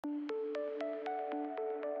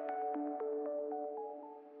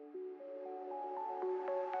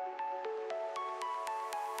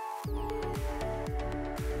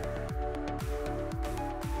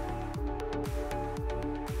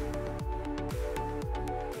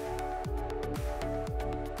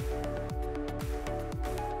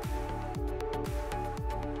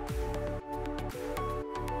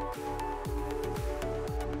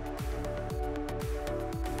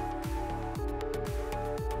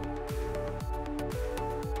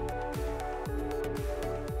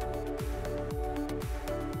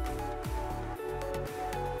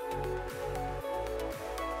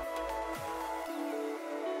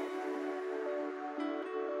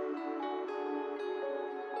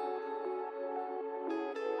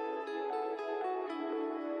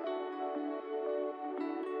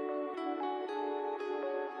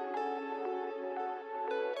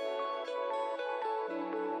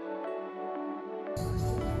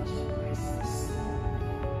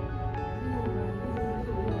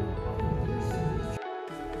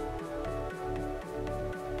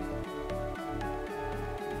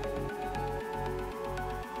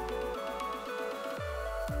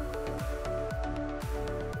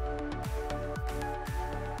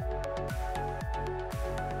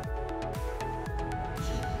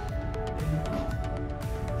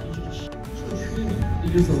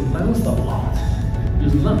use the length a lot.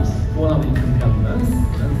 Use length. For example, you compare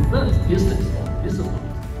length, distance, or distance.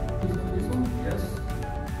 This one? Yes.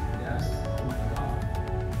 Yes. Oh my god.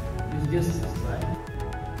 Use distance, right?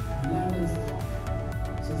 Length.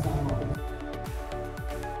 So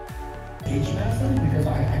H method, because I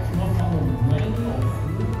cannot find a way of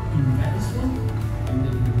invention and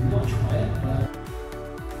then watch, right?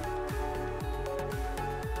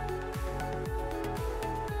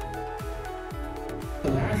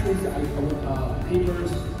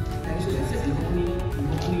 Papers, actually, it's only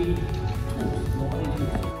tools, no only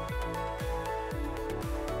tools.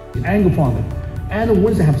 The angle problem. And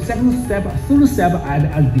once I have second step, third step, I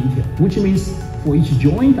add detail, which means for each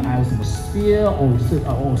joint, I have some sphere or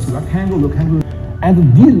rectangle.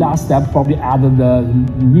 And the last step probably add the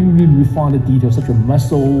really refined details such as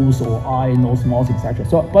muscles or eye, nose, mouth, etc.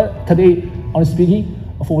 So, but today, honestly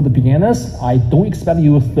speaking, for the beginners, I don't expect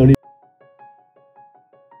you 30.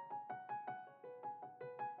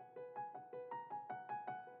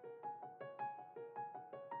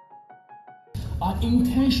 I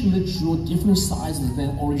intentionally drew different sizes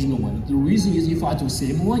than original one. The reason is if I do the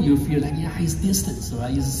same one, you feel like, yeah, it's distance,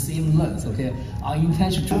 right? It's the same length, okay? I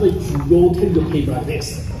intentionally rotate the paper like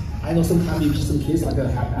this. I know sometimes some kids like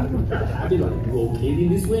have rotating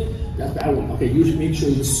this way. That's bad one. Okay, you should make sure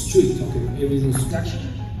it's straight, okay? Everything stretched.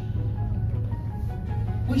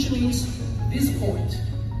 Which means this point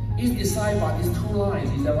is decided by these two lines,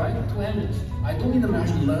 is that right? Two angles. I don't need to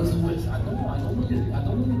measure the length width. I don't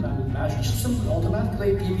need to measure. It simply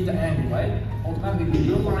automatically give me the angle, right? Automatically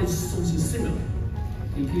realize something similar.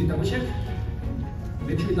 You can double check.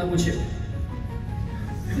 Make sure you double check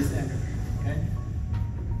this angle. Okay.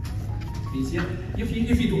 Easier. If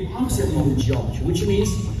you do opposite of the geometry, which means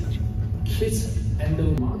kids and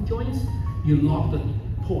the mark joints, you lock the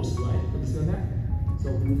post, right? Understand that?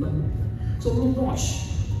 So watch.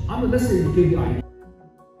 I'm gonna listen to give you an idea.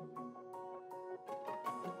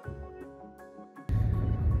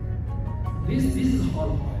 This is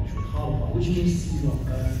hard part, actually, hard part, which means you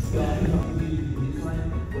design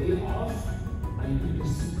way off and you can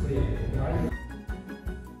see clearly, right?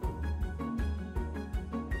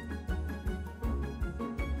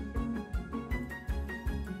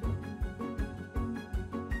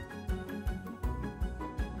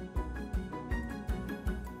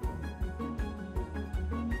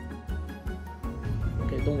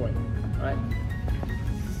 Okay, don't worry, all right?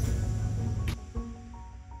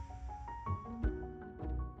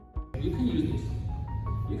 You can use this.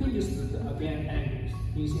 You can use again angles.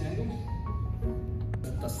 Can you see angles?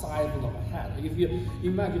 The size of the head. If you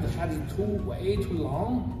imagine the head is way too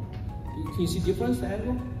long, can you see difference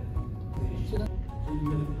angle? So you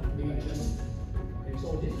can adjust. Okay, so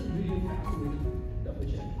this is really fast with double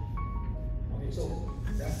check. Okay, so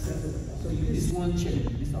that's it. So you can this one check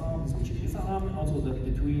this arm, this one check this arm, also the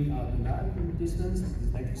between the lateral distance,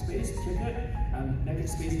 negative space, check it, and negative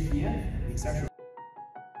space here, etc.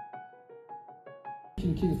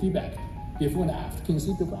 Can the feedback before and after. Can you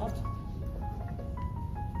see before after?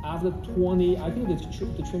 After 20, I think the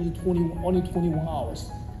training is only 21 hours.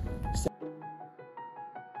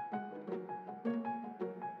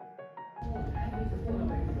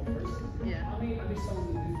 Yeah.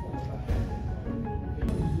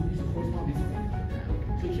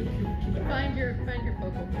 Find your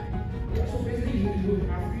focal point. Yeah, so basically you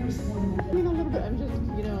have I mean, a little bit. I'm just,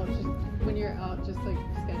 just when you're out, just like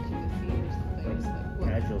sketching a scene or something. Just like, what?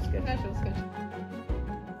 Casual sketch. Casual sketch.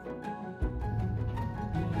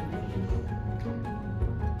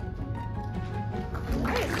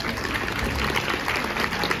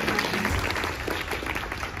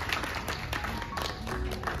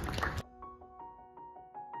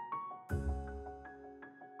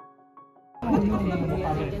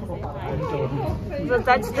 So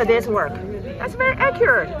that's today's work. That's very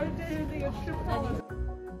accurate.